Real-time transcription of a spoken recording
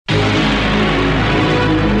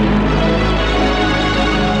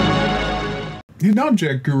Hidden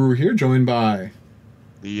Object Guru here, joined by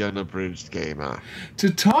The unabridged gamer. to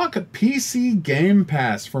talk PC Game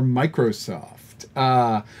Pass from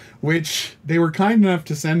Microsoft, which they were kind enough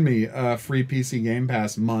to send me a free PC Game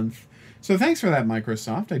Pass month. So thanks for that,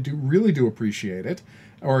 Microsoft. I really do appreciate it.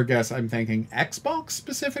 Or I guess I'm thanking Xbox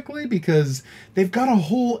specifically because they've got a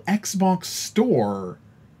whole Xbox store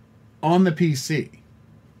on the PC.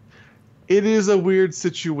 It is a weird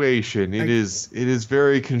situation. It is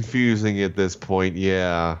very confusing at this point,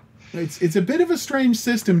 yeah. It's a bit of a strange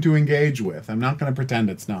system to engage with. I'm not going to pretend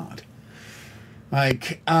it's not.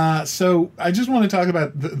 So I just want to talk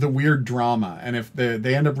about the weird drama, and if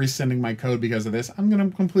they end up resending my code because of this, I'm going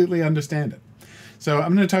to completely understand it. So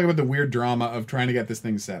I'm going to talk about the weird drama of trying to get this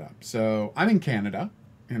thing set up. So I'm in Canada,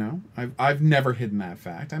 I've never hidden that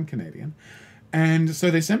fact. I'm Canadian. And so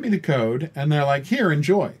they sent me the code, and they're like, here,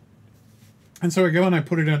 enjoy. And so I go and I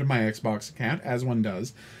put it into my Xbox account, as one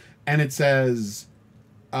does, and it says,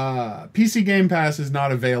 PC Game Pass is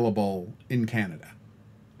not available in Canada.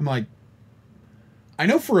 I'm like, I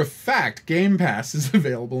know for a fact Game Pass is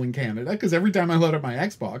available in Canada, because every time I load up my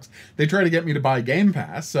Xbox, they try to get me to buy Game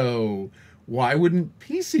Pass, so why wouldn't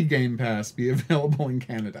PC Game Pass be available in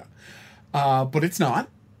Canada? But it's not.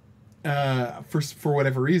 For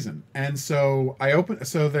whatever reason. And so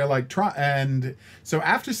so they're like, try, and so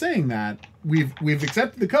after saying that, we've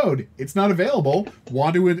accepted the code, it's not available,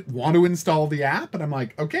 want to install the app? And I'm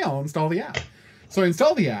like, okay, I'll install the app. So I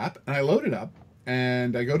install the app and I load it up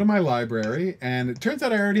and I go to my library, and it turns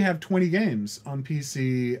out I already have 20 games on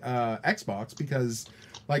PC Xbox, because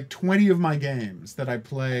like 20 of my games that I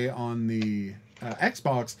play on the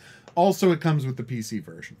Xbox, also it comes with the PC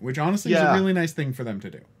version, which honestly is a really nice thing for them to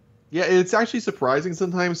do. Yeah, it's actually surprising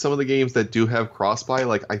sometimes, some of the games that do have cross-buy.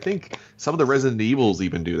 Like, I think some of the Resident Evils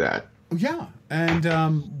even do that. Yeah, and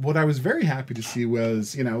what I was very happy to see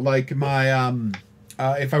was, like my,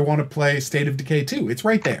 if I want to play State of Decay 2, it's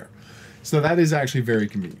right there. So that is actually very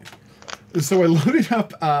convenient. So I loaded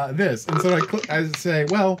up this, and so I say,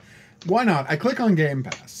 well, why not? I click on Game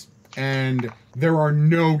Pass, and there are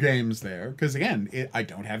no games there, because again, I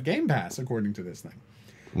don't have Game Pass according to this thing.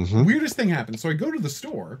 Mm-hmm. Weirdest thing happened. So I go to the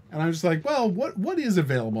store, and I was like, well, what is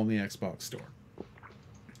available in the Xbox store?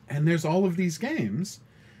 And there's all of these games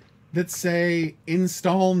that say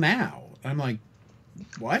install now. I'm like,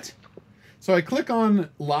 what? So I click on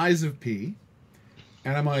Lies of P,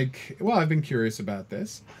 and I'm like, well, I've been curious about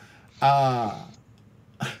this.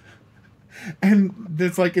 And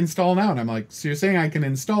it's like, install now. And I'm like, so you're saying I can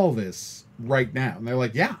install this right now? And they're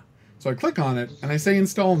like, yeah. So I click on it, and I say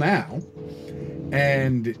install now,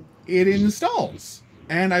 and it installs.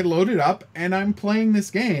 And I load it up, and I'm playing this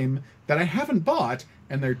game that I haven't bought,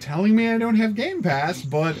 and they're telling me I don't have Game Pass,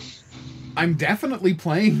 but I'm definitely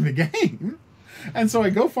playing the game. And so I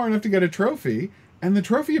go far enough to get a trophy, and the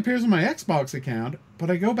trophy appears on my Xbox account, but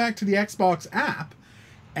I go back to the Xbox app,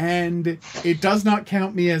 and it does not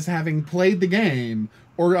count me as having played the game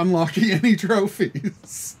or unlocking any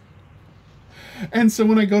trophies. And so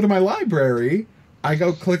when I go to my library, I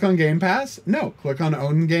go click on Game Pass. No. Click on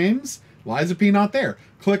Own Games. Lies of P not there.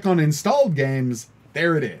 Click on Installed Games.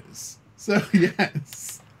 There it is. So,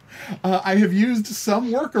 yes. I have used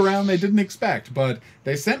some workaround they didn't expect, but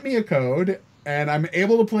they sent me a code, and I'm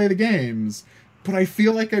able to play the games, but I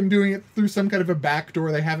feel like I'm doing it through some kind of a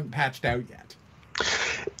backdoor they haven't patched out yet.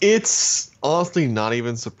 It's honestly not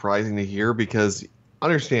even surprising to hear, because,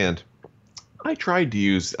 understand, I tried to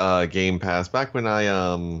use Game Pass back when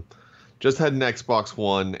I just had an Xbox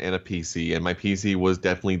One and a PC, and my PC was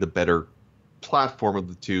definitely the better platform of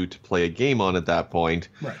the two to play a game on at that point.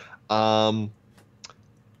 Right.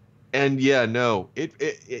 And yeah, no,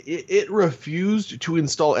 it refused to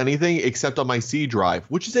install anything except on my C drive,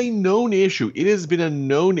 which is a known issue. It has been a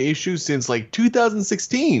known issue since like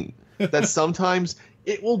 2016 that sometimes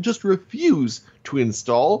it will just refuse to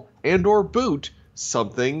install and or boot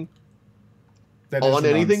something on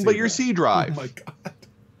anything but your C drive. Oh my god.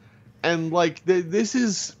 And like this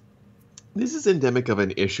is endemic of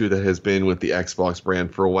an issue that has been with the Xbox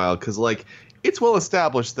brand for a while, because like it's well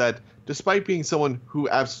established that despite being someone who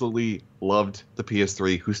absolutely loved the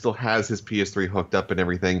PS3, who still has his PS3 hooked up and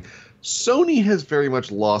everything, Sony has very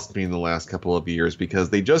much lost me in the last couple of years, because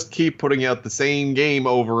they just keep putting out the same game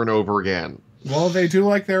over and over again. Well, they do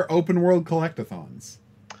like their open world collectathons.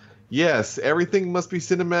 Yes, everything must be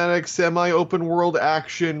cinematic, semi-open world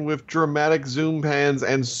action with dramatic zoom pans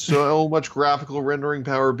and so much graphical rendering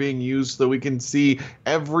power being used so that we can see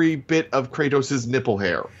every bit of Kratos' nipple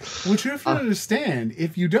hair. Which you have to understand,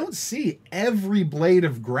 if you don't see every blade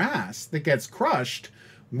of grass that gets crushed,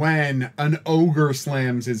 when an ogre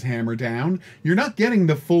slams his hammer down, you're not getting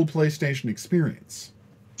the full PlayStation experience.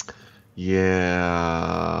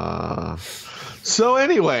 Yeah. So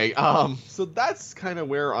anyway, so that's kind of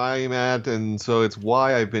where I'm at, and so it's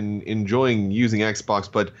why I've been enjoying using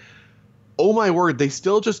Xbox, but oh my word, they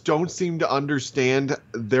still just don't seem to understand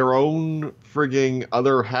their own frigging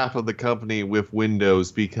other half of the company with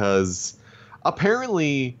Windows, because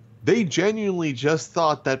apparently they genuinely just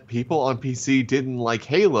thought that people on PC didn't like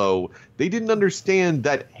Halo. They didn't understand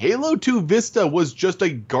that Halo 2 Vista was just a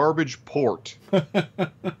garbage port.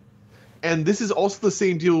 And this is also the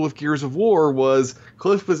same deal with Gears of War, was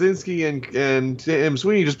Cliff Bleszinski and Tim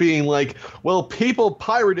Sweeney just being like, well, people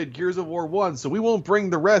pirated Gears of War 1, so we won't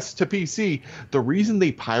bring the rest to PC. The reason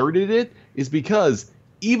they pirated it is because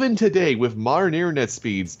even today, with modern internet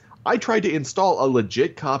speeds, I tried to install a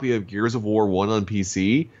legit copy of Gears of War 1 on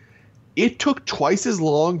PC. It took twice as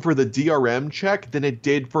long for the DRM check than it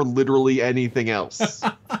did for literally anything else.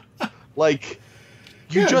 Like...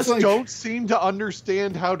 You just don't seem to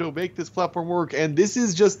understand how to make this platform work, and this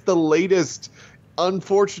is just the latest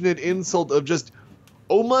unfortunate insult of just,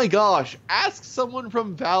 oh my gosh, ask someone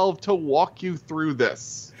from Valve to walk you through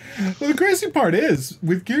this. Well, the crazy part is,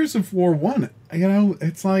 with Gears of War 1, you know,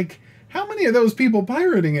 it's like, how many of those people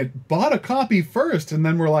pirating it bought a copy first and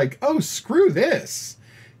then were like, oh, screw this,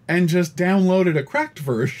 and just downloaded a cracked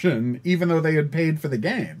version, even though they had paid for the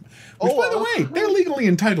game? Which, by the way, they're legally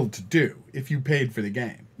entitled to do if you paid for the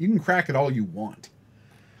game. You can crack it all you want.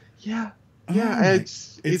 Yeah.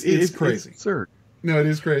 It's crazy. It's absurd. No, it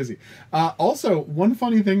is crazy. Also, one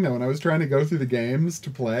funny thing, though, when I was trying to go through the games to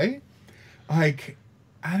play, like,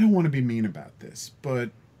 I don't want to be mean about this, but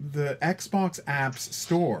the Xbox Apps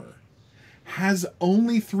Store has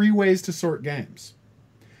only 3 ways to sort games.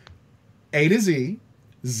 A to Z,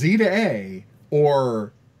 Z to A,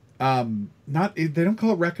 or... they don't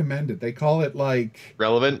call it recommended. They call it like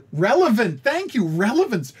relevant. Relevant. Thank you.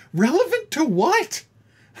 Relevance. Relevant to what?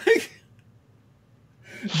 They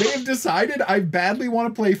have decided I badly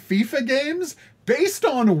want to play FIFA games based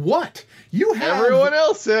on what? You have everyone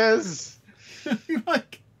else says.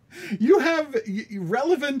 Like, you have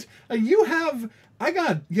relevant. You have. I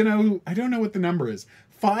got. You know. I don't know what the number is.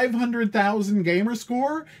 500,000 gamer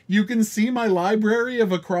score. You can see my library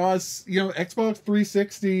of across, you know, Xbox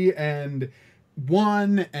 360 and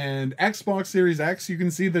One and Xbox Series X. You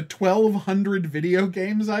can see the 1,200 video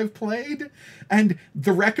games I've played, and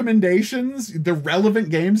the recommendations, the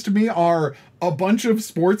relevant games to me, are a bunch of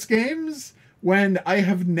sports games when I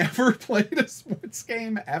have never played a sports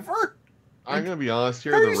game ever. I'm gonna be honest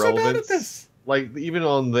here. How are the you relevance, so bad at this? Like, even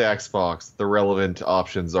on the Xbox, the relevant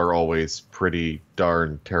options are always pretty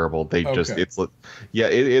darn terrible. They just, it's,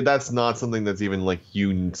 yeah, that's not something that's even, like,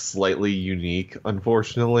 slightly unique,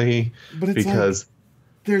 unfortunately. But it's because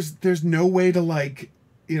like, there's no way to, like,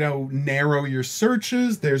 you know, narrow your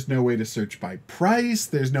searches. There's no way to search by price.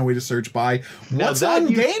 There's no way to search by what's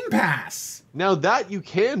on Game Pass. Now, that you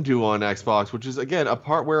can do on Xbox, which is, again, a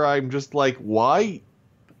part where I'm just like, why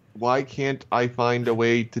can't I find a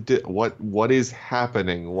way to do what is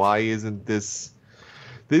happening? Why isn't this?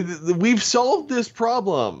 We've solved this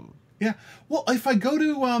problem. Yeah. Well, if I go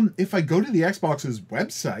to the Xbox's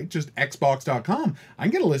website, just xbox.com, I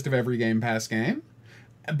can get a list of every Game Pass game.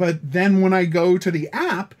 But then when I go to the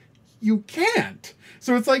app, you can't.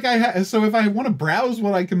 So it's like so if I want to browse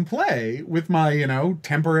what I can play with my, you know,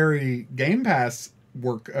 temporary Game Pass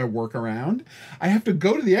workaround, I have to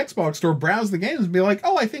go to the Xbox store, browse the games, and be like,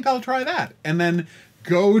 oh, I think I'll try that, and then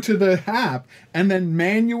go to the app and then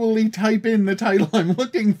manually type in the title I'm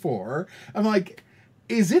looking for. I'm like,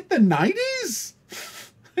 is it the 90s?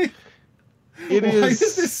 Why is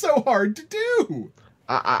this so hard to do?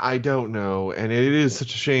 I don't know, and it is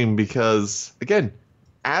such a shame because, again,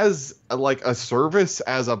 as a service,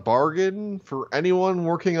 as a bargain for anyone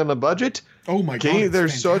working on a budget, oh my god,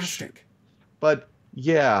 there's fantastic. But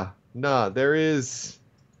yeah, there is.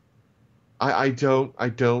 I don't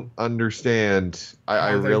understand.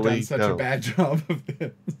 I really done such don't. a bad job of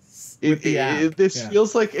this. This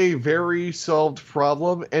feels like a very solved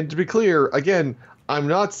problem. And to be clear, again, I'm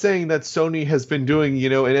not saying that Sony has been doing, you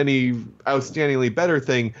know, in any outstandingly better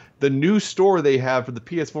thing. The new store they have for the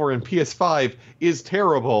PS4 and PS5 is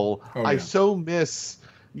terrible. Oh, yeah. I so miss,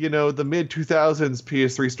 you know, the mid-2000s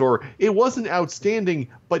PS3 store. It wasn't outstanding,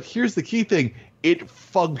 but here's the key thing. It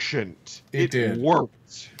functioned. It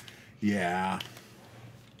worked. Yeah.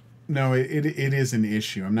 No, it is an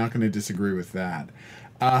issue. I'm not going to disagree with that.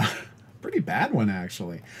 Pretty bad one,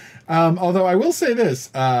 actually. Although I will say this.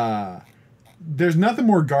 There's nothing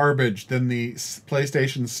more garbage than the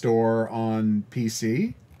PlayStation Store on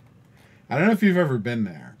PC. I don't know if you've ever been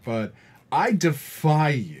there, but I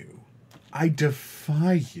defy you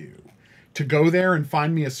to go there and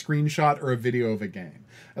find me a screenshot or a video of a game.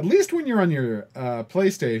 At least when you're on your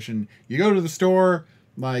PlayStation, you go to the store,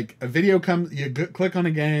 like a video comes, you click on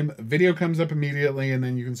a game, a video comes up immediately, and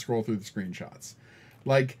then you can scroll through the screenshots.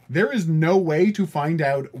 Like, there is no way to find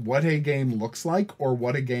out what a game looks like or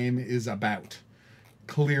what a game is about.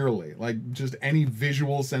 Clearly. Like, just any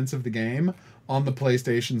visual sense of the game on the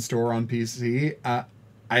PlayStation Store on PC.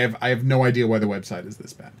 I have no idea why the website is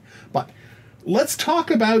this bad. But let's talk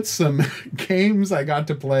about some games I got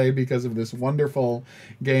to play because of this wonderful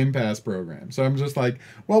Game Pass program. So I'm just like,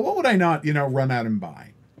 well, what would I not, run out and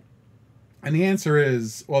buy? And the answer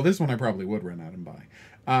is, well, this one I probably would run out and buy.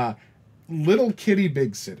 Little Kitty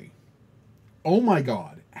Big City. Oh my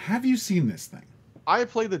God. Have you seen this thing? I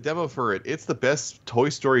played the demo for it. It's the best Toy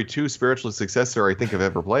Story 2 spiritual successor I think I've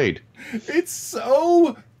ever played. It's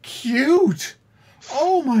so cute.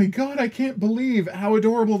 Oh my God. I can't believe how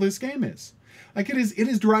adorable this game is. Like, it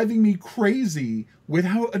is driving me crazy with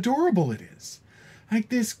how adorable it is. Like,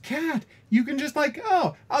 this cat, you can just like,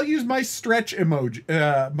 oh, I'll use my stretch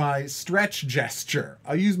emoji, my stretch gesture.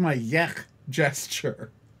 I'll use my yek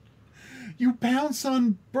gesture. You pounce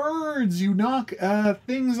on birds. You knock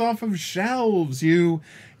things off of shelves. You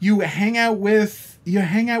hang out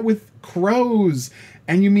with crows,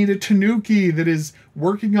 and you meet a tanuki that is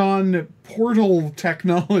working on portal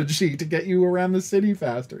technology to get you around the city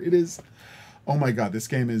faster. It is, oh my God, this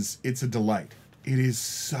game it's a delight. It is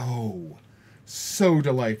so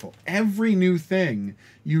delightful. Every new thing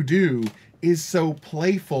you do is so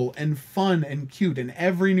playful and fun and cute, and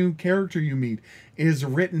every new character you meet is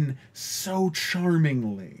written so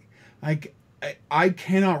charmingly. Like, I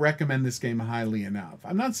cannot recommend this game highly enough.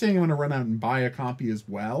 I'm not saying I'm going to run out and buy a copy as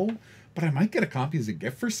well, but I might get a copy as a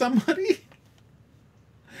gift for somebody.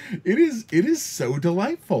 It is so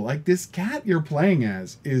delightful. Like, this cat you're playing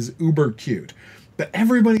as is uber cute, but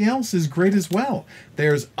everybody else is great as well.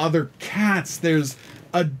 There's other cats. There's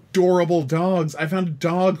adorable dogs. I found a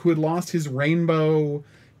dog who had lost his rainbow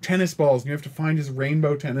tennis balls, and you have to find his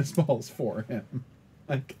rainbow tennis balls for him.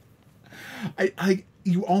 Like,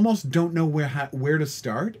 you almost don't know where to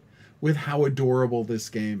start with how adorable this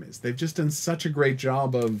game is. They've just done such a great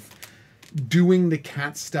job of doing the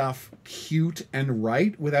cat stuff cute and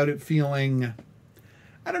right without it feeling,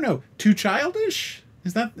 I don't know, too childish.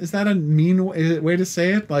 Is that a mean way to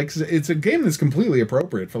say it? Like, it's a game that's completely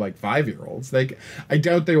appropriate for like 5-year-olds. Like, I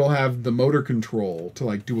doubt they will have the motor control to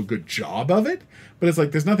like do a good job of it, but it's like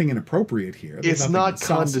there's nothing inappropriate here. It's not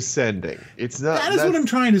condescending. It's not. That is what I'm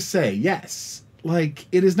trying to say. Yes, like,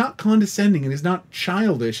 it is not condescending. It is not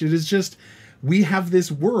childish. It is just, we have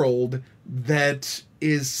this world that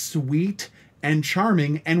is sweet and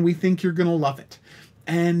charming, and we think you're gonna love it.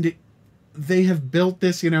 And they have built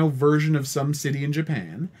this, version of some city in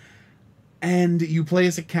Japan, and you play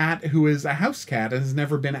as a cat who is a house cat and has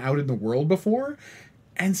never been out in the world before.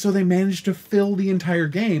 And so they managed to fill the entire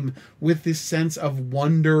game with this sense of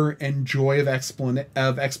wonder and joy of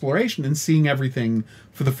exploration and seeing everything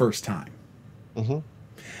for the first time. Mm-hmm.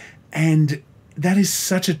 And that is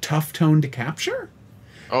such a tough tone to capture.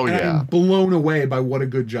 Oh, and yeah. I'm blown away by what a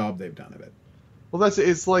good job they've done of it. Well,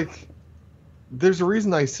 it's like, there's a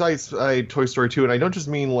reason I cite Toy Story 2, and I don't just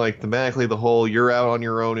mean like thematically the whole you're out on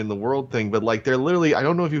your own in the world thing, but like they're literally, I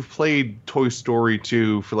don't know if you've played Toy Story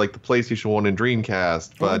 2 for like the PlayStation 1 and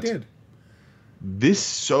Dreamcast, but I did. This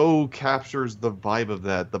so captures the vibe of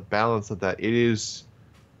that, the balance of that. It is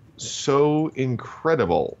so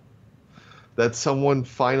incredible that someone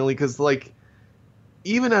finally, because like,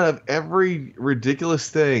 even out of every ridiculous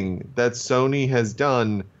thing that Sony has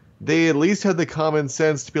done, they at least had the common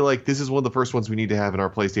sense to be like, this is one of the first ones we need to have in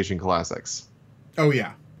our PlayStation Classics. Oh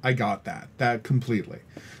yeah, I got that completely.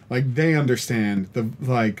 Like, they understand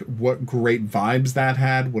what great vibes that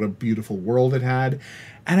had, what a beautiful world it had.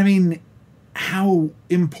 And I mean, how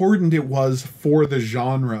important it was for the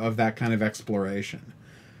genre of that kind of exploration.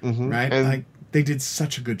 Mm-hmm. Right? And like, they did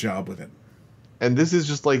such a good job with it. And this is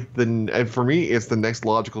just like and for me, it's the next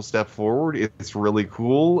logical step forward. It's really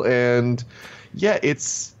cool. And yeah,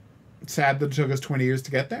 it's sad that it took us 20 years to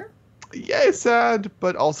get there. Yeah, it's sad,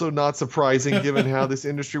 but also not surprising given how this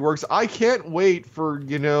industry works. I can't wait for,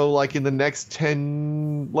 like in the next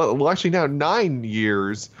 9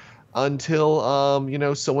 years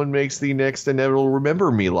until, someone makes the next Inevitable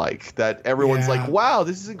Remember Me like. That everyone's like, wow,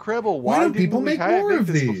 this is incredible. Why don't people make more of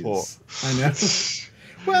these? Before? I know.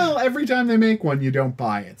 Well, every time they make one, you don't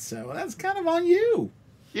buy it, so that's kind of on you.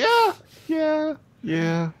 Yeah.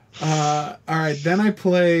 All right, then I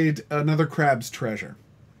played another Crab's Treasure.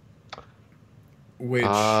 which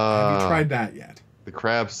have you tried that yet? The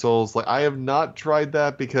Crab Souls, like I have not tried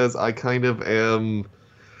that because I kind of am.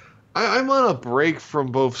 I'm on a break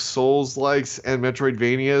from both Souls-likes and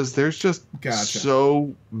Metroidvanias. There's just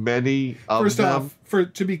so many of First them.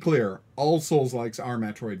 off, to be clear, all Souls-likes are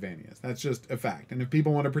Metroidvanias. That's just a fact. And if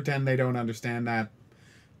people want to pretend they don't understand that,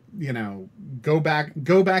 you know, go back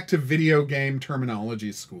to video game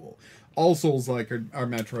terminology school. All Souls-like are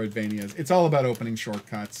Metroidvanias. It's all about opening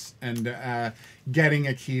shortcuts and getting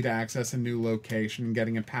a key to access a new location,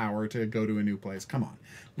 getting a power to go to a new place. Come on.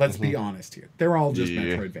 Let's be honest here. They're all just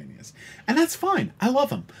Metroidvanias. And that's fine. I love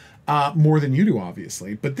them. More than you do,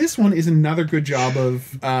 obviously. But this one is another good job of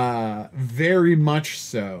very much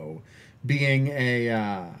so being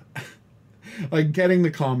a... like getting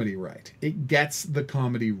the comedy right. It gets the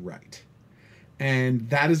comedy right. And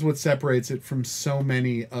that is what separates it from so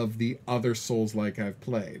many of the other Souls-like I've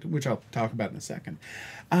played, which I'll talk about in a second.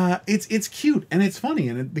 It's cute and it's funny,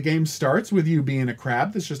 and the game starts with you being a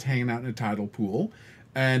crab that's just hanging out in a tidal pool,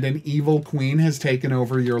 and an evil queen has taken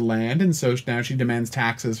over your land, and so now she demands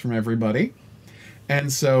taxes from everybody.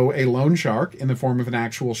 And so a loan shark in the form of an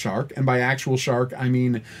actual shark, and by actual shark I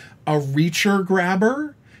mean a reacher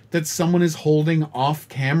grabber that someone is holding off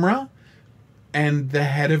camera, and the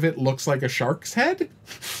head of it looks like a shark's head.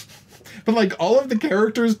 But like all of the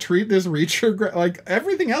characters treat this reacher like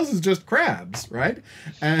everything else is just crabs, right?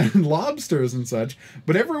 And lobsters and such.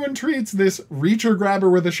 But everyone treats this reacher grabber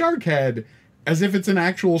with a shark head as if it's an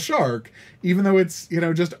actual shark, even though it's, you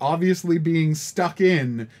know, just obviously being stuck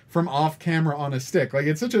in from off camera on a stick. Like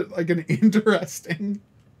it's such a like an interesting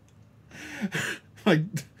like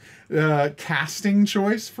casting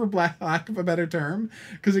choice, for lack of a better term,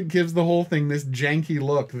 because it gives the whole thing this janky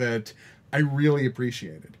look that I really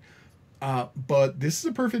appreciated. But this is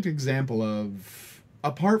a perfect example of,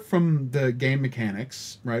 apart from the game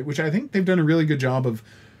mechanics, right, which I think they've done a really good job of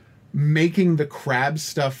making the crab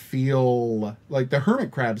stuff feel, like the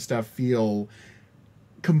hermit crab stuff feel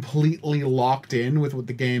completely locked in with what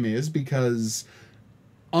the game is, because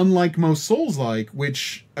unlike most Souls-like,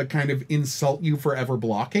 which kind of insult you for ever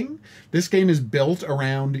blocking, this game is built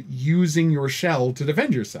around using your shell to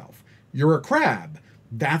defend yourself. You're a crab.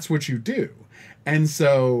 That's what you do. And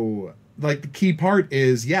so, like, the key part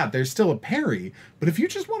is, yeah, there's still a parry, but if you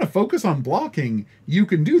just want to focus on blocking, you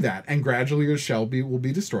can do that, and gradually your shell will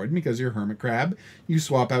be destroyed, because you're a hermit crab. You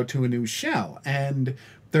swap out to a new shell, and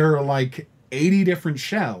there are, like, 80 different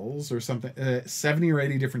shells, or something, 70 or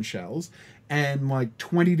 80 different shells, and like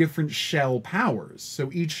 20 different shell powers. So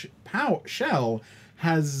each shell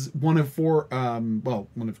has one of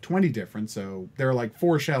 20 different, so there are like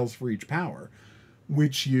 4 shells for each power,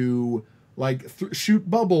 which you like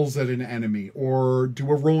shoot bubbles at an enemy, or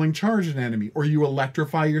do a rolling charge at an enemy, or you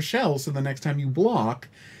electrify your shell so the next time you block,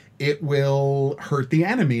 it will hurt the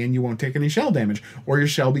enemy and you won't take any shell damage, or your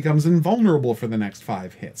shell becomes invulnerable for the next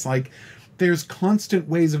 5 hits. Like, there's constant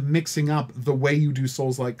ways of mixing up the way you do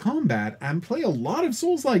Souls-like combat, and play a lot of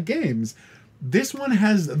Souls-like games. This one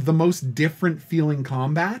has the most different feeling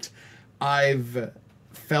combat I've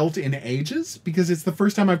felt in ages, because it's the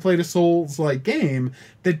first time I played a Souls-like game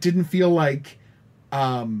that didn't feel like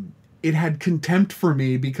it had contempt for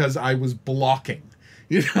me because I was blocking,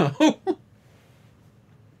 you know?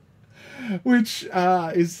 Which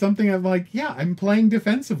is something I'm like, yeah, I'm playing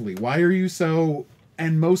defensively. Why are you so...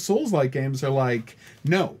 And most Souls-like games are like,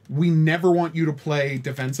 no, we never want you to play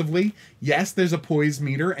defensively. Yes, there's a poise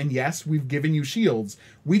meter, and yes, we've given you shields.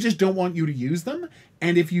 We just don't want you to use them,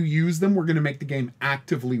 and if you use them, we're going to make the game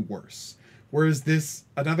actively worse. Whereas this,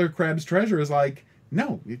 another Crab's Treasure, is like,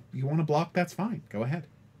 no, if you want to block, that's fine. Go ahead.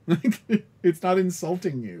 It's not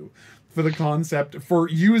insulting you for the concept, for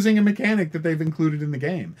using a mechanic that they've included in the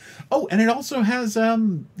game. Oh, and it also has,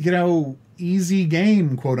 easy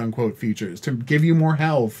game, quote-unquote, features to give you more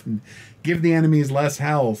health and give the enemies less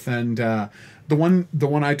health. And the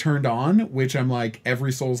one I turned on, which I'm like,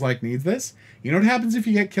 every Souls-like needs this. You know what happens if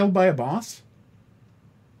you get killed by a boss?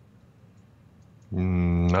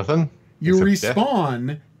 Nothing. You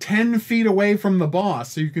respawn 10 feet away from the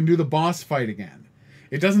boss, so you can do the boss fight again.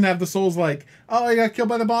 It doesn't have the Souls like, oh, I got killed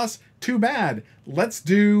by the boss? Too bad. Let's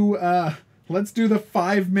do the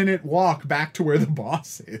 5-minute walk back to where the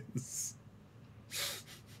boss is.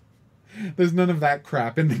 There's none of that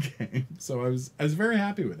crap in the game, so I was very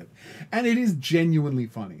happy with it. And it is genuinely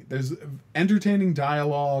funny. There's entertaining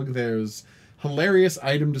dialogue, there's hilarious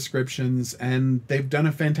item descriptions, and they've done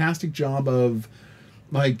a fantastic job of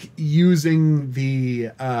like using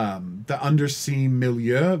the undersea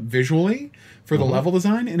milieu visually for the level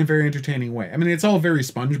design in a very entertaining way. I mean, it's all very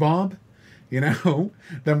SpongeBob, you know,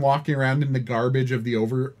 them walking around in the garbage of the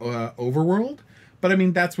overworld. But I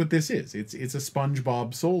mean, that's what this is. It's a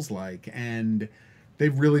SpongeBob Souls-like, and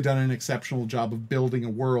they've really done an exceptional job of building a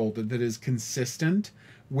world that is consistent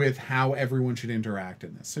with how everyone should interact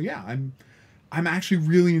in this. So yeah, I'm actually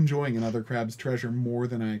really enjoying Another Crab's Treasure more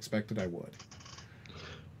than I expected I would.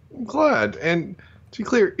 I'm glad. And to be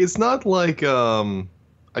clear, it's not like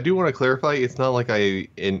I do want to clarify, it's not like I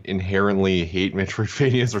inherently hate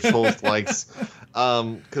Metroidvanias or Souls-likes,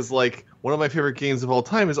 because like one of my favorite games of all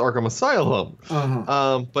time is Arkham Asylum.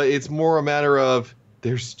 But it's more a matter of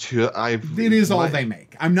there's two. It is all they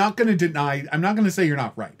make. I'm not going to deny. I'm not going to say you're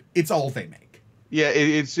not right. It's all they make. Yeah,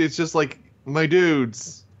 it's just like, my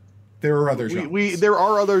dudes. There are other genres. There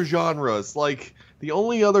are other genres. Like, the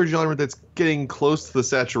only other genre that's getting close to the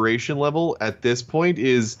saturation level at this point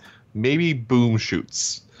is maybe boom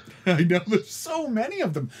shoots. I know, there's so many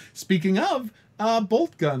of them. Speaking of,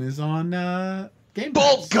 boltgun is on GamePass.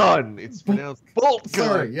 Boltgun! It's pronounced boltgun.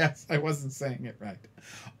 Sorry, yes, I wasn't saying it right.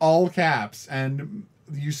 All caps, and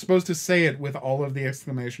you're supposed to say it with all of the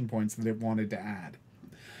exclamation points that it wanted to add.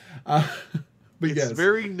 But it's yes.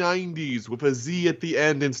 very 90s with a Z at the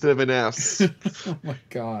end instead of an S. Oh my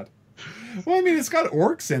god. Well, I mean, it's got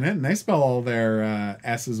orcs in it, and they spell all their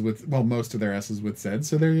S's with, well, most of their S's with Z,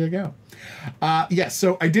 so there you go. Yes,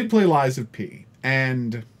 so I did play Lies of P,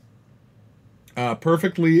 and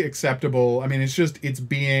perfectly acceptable. I mean, it's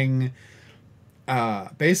being,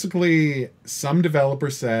 basically, some developer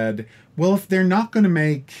said, well, if they're not going to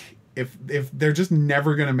make, if they're just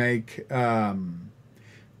never going to make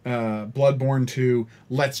Bloodborne 2,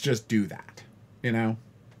 let's just do that. You know?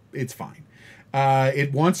 It's fine.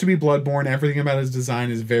 It wants to be Bloodborne. Everything about its design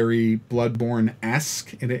is very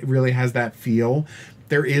Bloodborne-esque, and it really has that feel.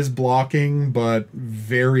 There is blocking, but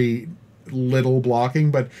very little blocking,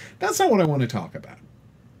 but that's not what I want to talk about.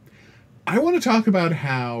 I want to talk about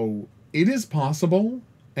how it is possible,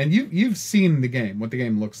 and you've seen the game, what the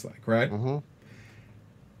game looks like, right? Mm-hmm.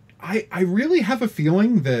 I really have a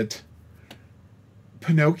feeling that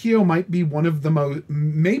Pinocchio might be one of the most,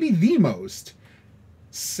 maybe the most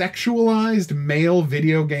sexualized male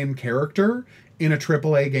video game character in a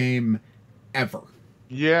AAA game ever.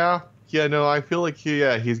 Yeah, no, I feel like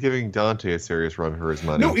he's giving Dante a serious run for his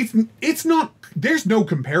money. No, it's not. There's no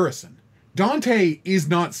comparison. Dante is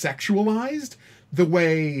not sexualized the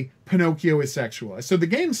way Pinocchio is sexualized. So the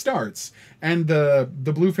game starts, and the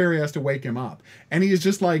blue fairy has to wake him up, and he is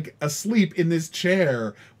just like asleep in this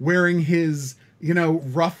chair, wearing his, you know,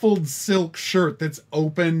 ruffled silk shirt that's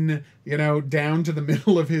open, you know, down to the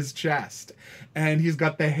middle of his chest. And he's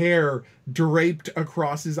got the hair draped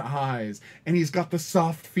across his eyes. And he's got the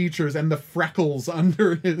soft features and the freckles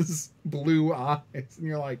under his blue eyes. And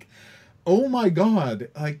you're like, oh my God.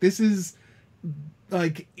 Like, this is,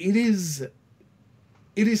 like, it is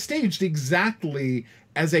staged exactly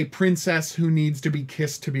as a princess who needs to be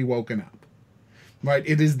kissed to be woken up. Right,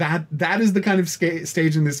 it is that is the kind of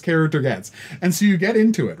staging this character gets. And so you get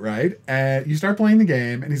into it, right? You start playing the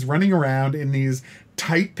game, and he's running around in these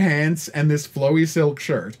tight pants and this flowy silk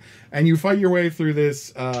shirt. And you fight your way through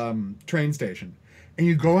this train station. And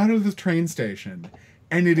you go out of the train station,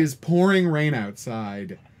 and it is pouring rain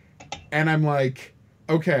outside. And I'm like,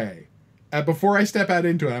 okay. Before I step out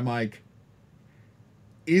into it, I'm like,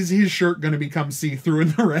 is his shirt going to become see-through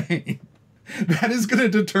in the rain? That is going to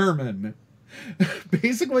determine...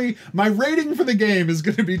 Basically, my rating for the game is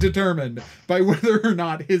going to be determined by whether or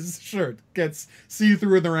not his shirt gets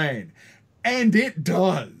see-through in the rain. And it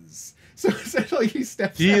does. So essentially, he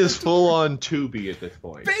steps out. He is full-on Tubi at this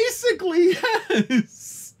point. Basically,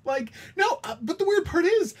 yes. Like, no, but the weird part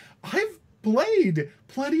is, I've played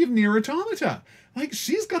plenty of Nier Automata. Like,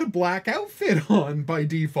 she's got a black outfit on by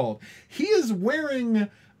default. He is wearing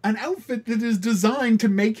an outfit that is designed to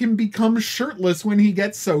make him become shirtless when he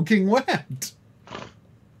gets soaking wet.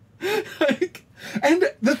 Like, and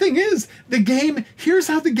the thing is, here's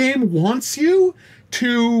how the game wants you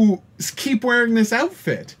to keep wearing this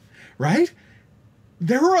outfit, right?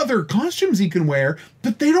 There are other costumes he can wear,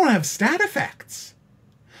 but they don't have stat effects.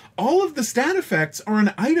 All of the stat effects are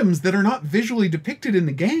on items that are not visually depicted in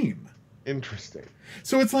the game. Interesting.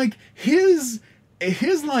 So it's like his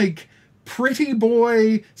like pretty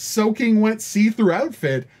boy soaking wet see-through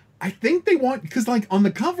outfit, I think they want, because like on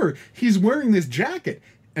the cover he's wearing this jacket,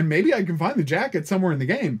 and maybe I can find the jacket somewhere in the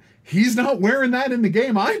game. He's not wearing that in the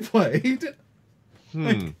game I played.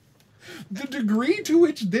 Like, the degree to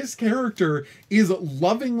which this character is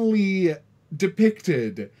lovingly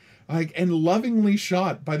depicted, like, and lovingly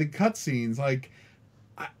shot by the cutscenes, like,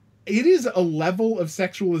 it is a level of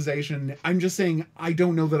sexualization. I'm just saying, I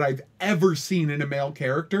don't know that I've ever seen in a male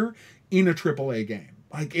character in a AAA game.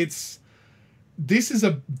 Like,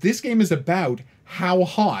 this game is about how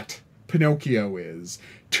hot Pinocchio is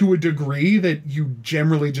to a degree that you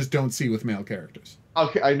generally just don't see with male characters.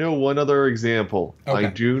 Okay, I know one other example. Okay. I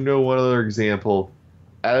do know one other example.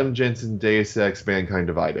 Adam Jensen, Deus Ex: Mankind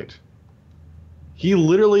Divided. He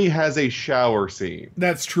literally has a shower scene.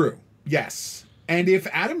 That's true. Yes. And if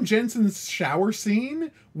Adam Jensen's shower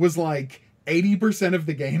scene was like 80% of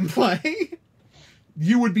the gameplay,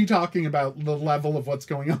 you would be talking about the level of what's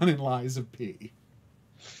going on in Lies of P.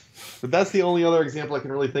 But that's the only other example I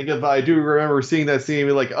can really think of. I do remember seeing that scene and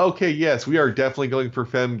be like, okay, yes, we are definitely going for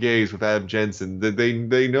femme gays with Adam Jensen.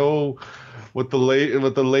 They know what the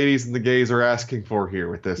ladies and the gays are asking for here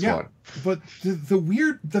with this one. But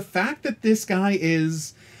the fact that this guy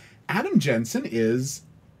is Adam Jensen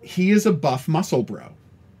he is a buff muscle bro.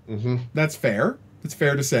 Mm-hmm. That's fair. It's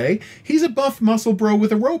fair to say. He's a buff muscle bro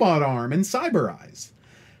with a robot arm and cyber eyes.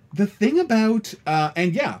 The thing about,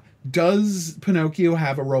 does Pinocchio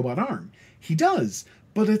have a robot arm? He does.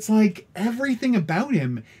 But it's like everything about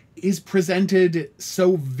him is presented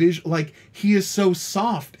so like he is so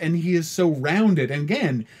soft and he is so rounded. And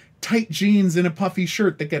again, tight jeans and a puffy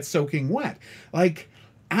shirt that gets soaking wet. Like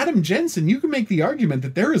Adam Jensen, you can make the argument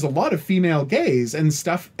that there is a lot of female gays and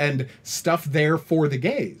stuff there for the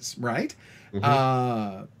gays, right?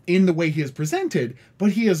 Mm-hmm. In the way he is presented,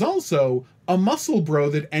 but he is also a muscle bro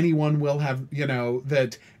that anyone will have,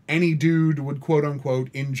 that any dude would quote unquote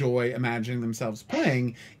enjoy imagining themselves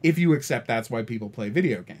playing if you accept that's why people play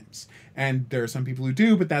video games. And there are some people who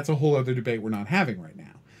do, but that's a whole other debate we're not having right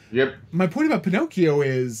now. Yep. My point about Pinocchio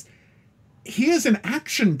is he is an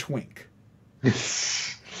action twink.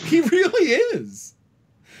 He really is.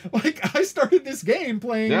 Like, I started this game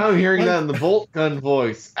playing... Now I'm hearing that in the boltgun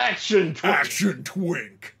voice. Action twink. Action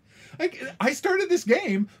twink. Like, I started this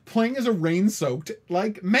game playing as a rain-soaked,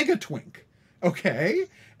 like, mega twink. Okay?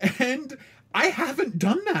 And I haven't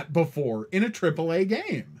done that before in a AAA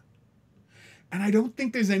game. And I don't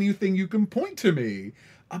think there's anything you can point to me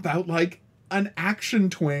about, like, an action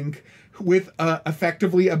twink with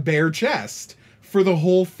effectively a bare chest for the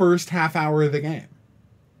whole first half hour of the game.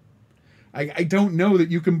 I don't know that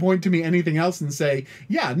you can point to me anything else and say,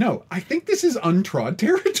 yeah, no, I think this is untrod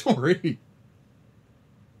territory.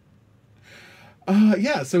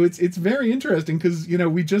 So it's very interesting because,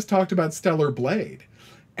 we just talked about Stellar Blade.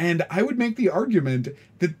 And I would make the argument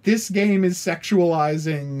that this game is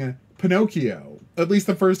sexualizing Pinocchio, at least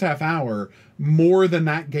the first half hour, more than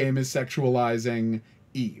that game is sexualizing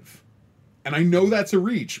Eve. And I know that's a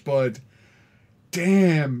reach, but...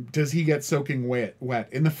 damn, does he get soaking wet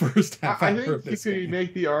in the first half hour of this game. I think you could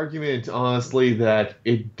make the argument, honestly, that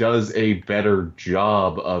it does a better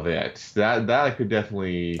job of it. That I could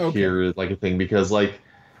definitely hear like a thing, because like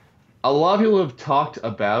a lot of people have talked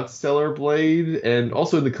about Stellar Blade, and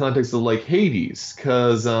also in the context of like Hades,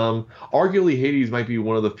 because arguably Hades might be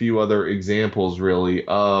one of the few other examples really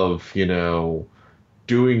of,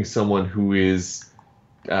 doing someone who is...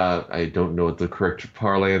 I don't know what the correct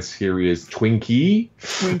parlance here is. Twinkie?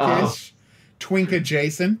 Twinkish. Twink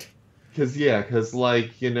adjacent. Because,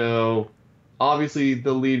 obviously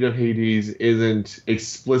the lead of Hades isn't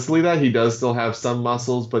explicitly that. He does still have some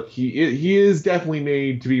muscles, but he is definitely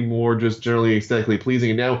made to be more just generally aesthetically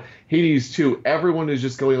pleasing. And now Hades 2, everyone is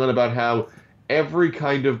just going on about how every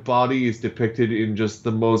kind of body is depicted in just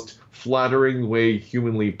the most flattering way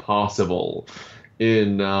humanly possible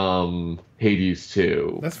in Hades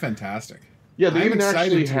 2. That's fantastic. Yeah, they even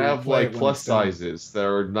actually have like plus sizes that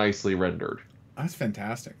are nicely rendered. That's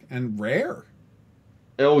fantastic. And rare.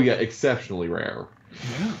 Oh yeah, exceptionally rare.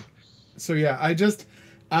 Yeah. So yeah, I just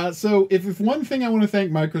so if one thing I want to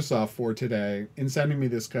thank Microsoft for today in sending me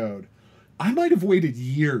this code, I might have waited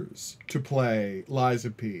years to play Lies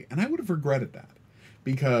of P, and I would have regretted that.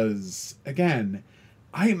 Because again,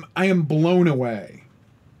 I am blown away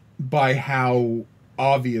by how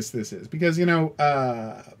obvious this is, because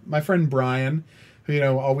my friend Brian, who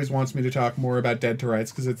always wants me to talk more about Dead to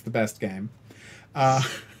Rights because it's the best game,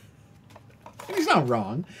 he's not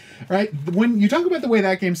wrong, right? When you talk about the way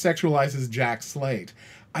that game sexualizes Jack Slate,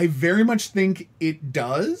 I very much think it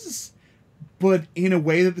does, but in a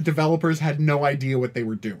way that the developers had no idea what they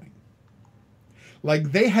were doing.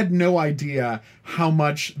 Like, they had no idea how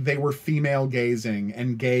much they were female gazing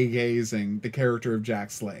and gay gazing the character of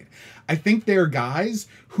Jack Slade. I think they're guys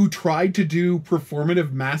who tried to do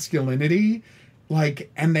performative masculinity,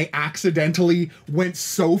 and they accidentally went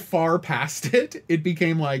so far past it, it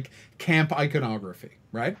became like camp iconography,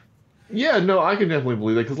 right? Yeah, no, I can definitely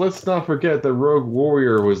believe that because let's not forget that Rogue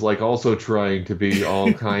Warrior was like also trying to be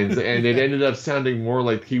all kinds, and it ended up sounding more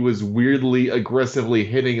like he was weirdly aggressively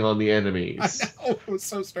hitting on the I enemies. know, it was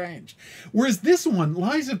so strange. Whereas this one,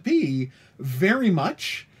 Liza P, very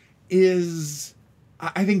much is,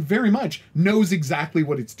 I think, very much knows exactly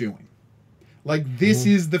what it's doing. Like, this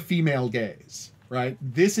is the female gaze, right?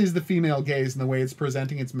 This is the female gaze in the way it's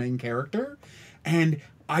presenting its main character. And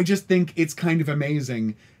I just think it's kind of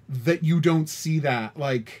amazing that you don't see that.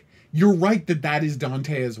 Like, you're right that that is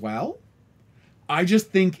Dante as well. I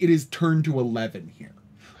just think it is turned to 11 here.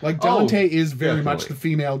 Like, Dante is very much the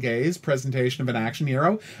female gaze presentation of an action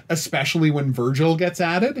hero, especially when Virgil gets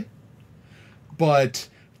added. But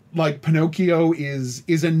like Pinocchio is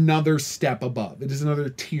another step above. It is another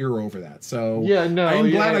tier over that. So Yeah, no, I'm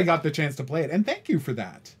glad I got the chance to play it, and thank you for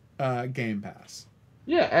that, Game Pass.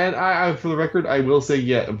 Yeah, and I, for the record, I will say,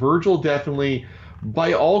 yeah, Virgil definitely,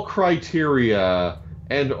 by all criteria,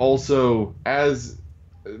 and also as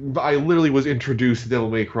I literally was introduced to Devil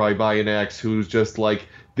May Cry by an ex who's just like,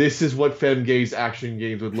 this is what femgaze action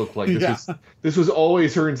games would look like. This was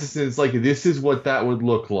always her insistence, like, this is what that would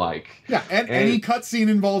look like. Yeah, and any cutscene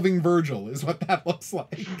involving Virgil is what that looks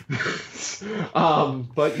like.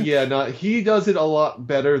 But yeah, no, he does it a lot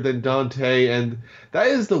better than Dante, and that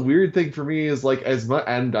is the weird thing for me is like as much,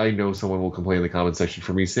 and I know someone will complain in the comment section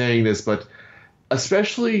for me saying this, but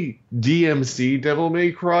especially DMC Devil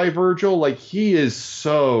May Cry Virgil, like he is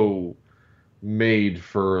so made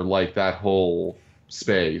for like that whole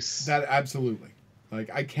space. That absolutely. Like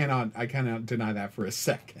I cannot deny that for a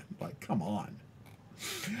second. Like, come on.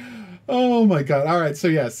 Oh my god. All right, so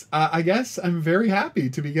yes, I guess I'm very happy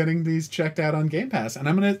to be getting these checked out on Game Pass, and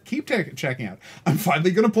I'm going to keep checking out. I'm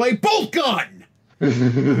finally going to play Boltgun!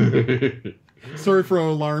 Sorry for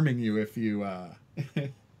alarming you if you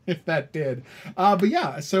if that did. But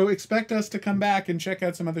yeah, so expect us to come back and check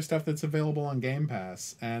out some other stuff that's available on Game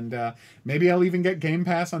Pass. And maybe I'll even get Game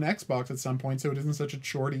Pass on Xbox at some point so it isn't such a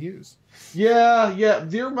chore to use. Yeah.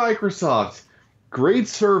 Dear Microsoft, great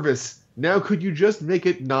service. Now could you just make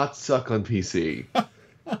it not suck on PC?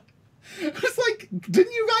 It's like,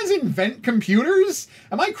 didn't you guys invent computers?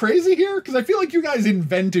 Am I crazy here? Because I feel like you guys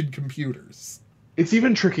invented computers. It's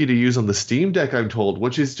even tricky to use on the Steam Deck, I'm told,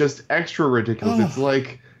 which is just extra ridiculous. It's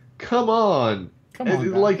like, come on.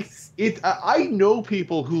 Like, I know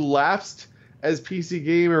people who lapsed as PC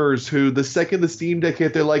gamers who, the second the Steam Deck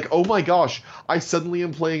hit, they're like, oh my gosh, I suddenly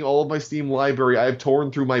am playing all of my Steam library. I've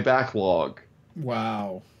torn through my backlog.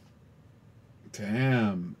 Wow.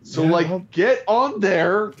 Damn. So, yeah, get on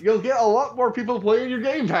there. You'll get a lot more people playing your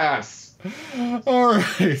Game Pass. All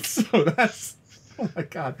right. So that's... Oh my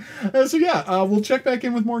god. So yeah, we'll check back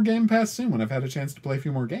in with more Game Pass soon when I've had a chance to play a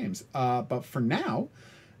few more games. But for now,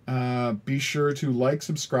 be sure to like,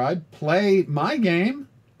 subscribe, play my game,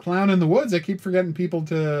 Clown in the Woods. I keep forgetting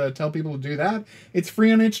to tell people to do that. It's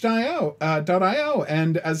free on itch.io,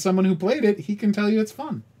 and as someone who played it, he can tell you it's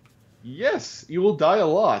fun. Yes, you will die a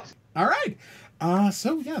lot. All right.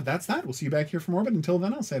 So yeah, that's that. We'll see you back here for more, but until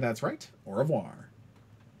then, I'll say that's right. Au revoir.